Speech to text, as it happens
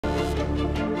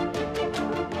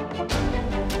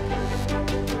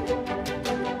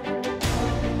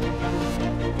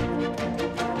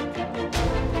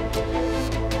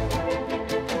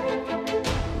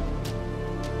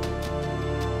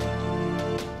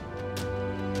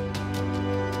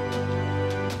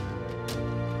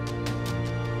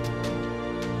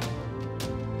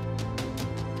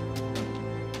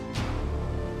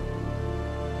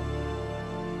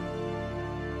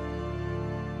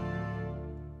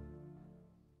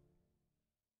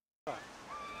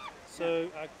So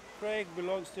Craig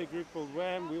belongs to a group called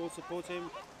WAM. We all support him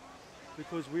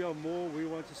because we are more. We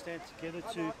want to stand together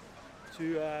to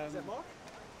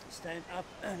stand up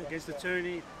against the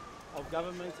tyranny of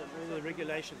government and all the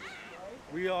regulations.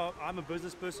 I'm a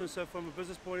business person, so from a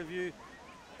business point of view,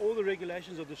 all the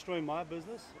regulations are destroying my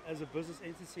business. As a business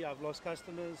entity, I've lost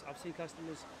customers. I've seen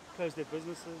customers close their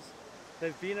businesses.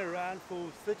 They've been around for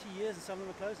 30 years and some of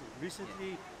them are closing.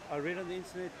 Recently, I read on the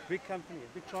internet, a big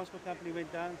transport company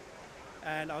went down,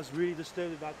 and I was really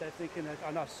disturbed about that, thinking that,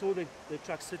 and I saw the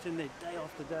trucks sitting there day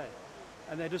after day,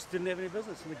 and they just didn't have any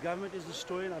business. And the government is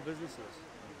destroying our businesses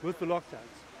with the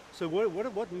lockdowns. So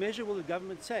what measure will the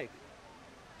government take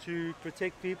to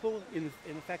protect people in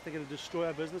the fact they're going to destroy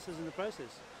our businesses in the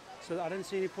process? So I don't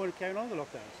see any point of carrying on the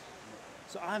lockdowns.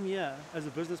 So I'm here as a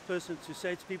business person to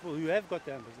say to people who have got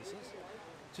their own businesses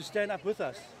to stand up with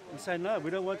us and say, no,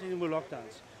 we don't want any more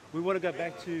lockdowns. We want to go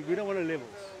back to, we don't want levels.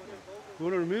 We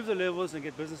want to remove the levels and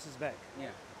get businesses back. Yeah.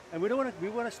 And we want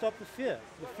to stop the fear.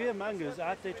 The fear mongers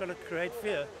out there trying to create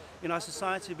fear in our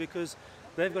society because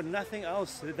they've got nothing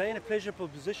else. They're in a pleasurable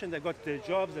position. They've got their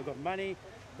jobs, they've got money,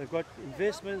 they've got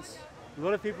investments. A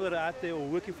lot of people that are out there are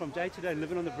working from day to day,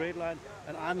 living on the breadline,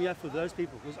 and I'm here for those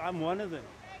people because I'm one of them.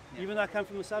 Yeah. Even though I come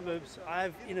from the suburbs,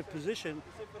 I'm in a position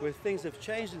where things have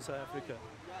changed in South Africa.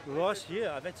 Last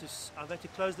year, I've had to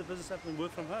close the business up and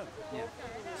work from home. Yeah.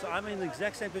 So I'm in the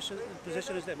exact same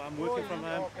position as them. I'm working from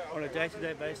home on a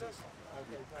day-to-day basis.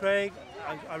 Craig,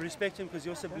 I respect him because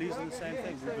he also believes in the same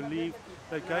thing. We believe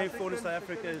that going forward in South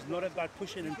Africa is not about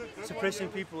pushing and suppressing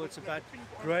people, it's about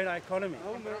growing our economy.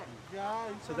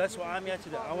 So that's why I'm here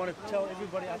today. I want to tell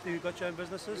everybody out there who've got your own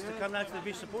businesses to come down to the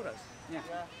beach, support us. Yeah.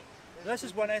 That's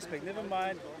just one aspect, never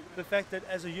mind the fact that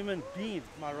as a human being,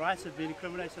 my rights have been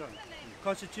incriminated on.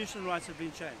 Constitutional rights have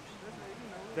been changed.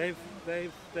 They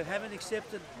haven't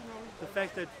accepted the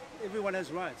fact that everyone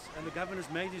has rights, and the government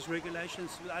has made these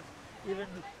regulations without even,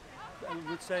 I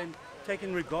would say,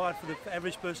 taking regard for the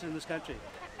average person in this country.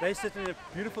 They sit in a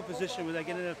beautiful position where they're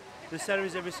getting their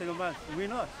salaries every single month, and we're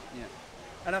not. Yeah.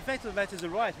 And the fact of the matter is a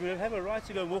right. We have a right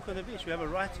to go and walk on the beach. We have a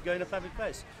right to go in a public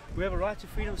place. We have a right to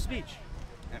freedom of speech.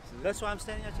 Absolutely. That's why I'm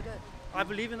standing here today. I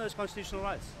believe in those constitutional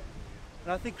rights.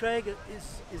 And I think Craig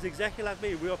is exactly like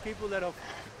me. We are people that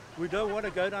we don't want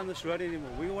to go down this road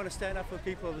anymore. We want to stand up for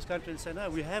people of this country and say, no,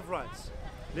 we have rights.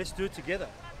 Let's do it together.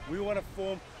 We want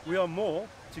to we are more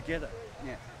together.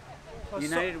 Yeah.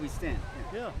 United we stand.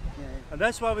 Yeah. Yeah. And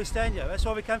that's why we stand here. That's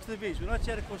why we come to the beach. We're not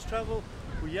here to cause trouble.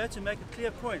 We're here to make a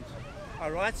clear point.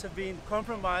 Our rights have been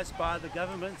compromised by the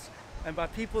governments and by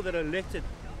people that are elected.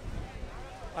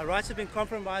 Our rights have been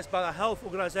compromised by the health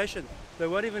organization. They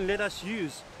won't even let us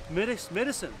use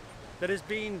medicine that has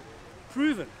been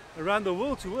proven around the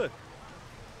world to work.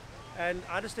 And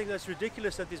I just think that's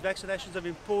ridiculous that these vaccinations have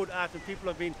been poured out and people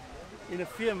have been in a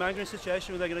fear-mongering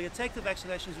situation where they're going to take the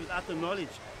vaccinations without the knowledge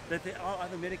that there are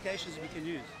other medications we can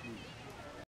use.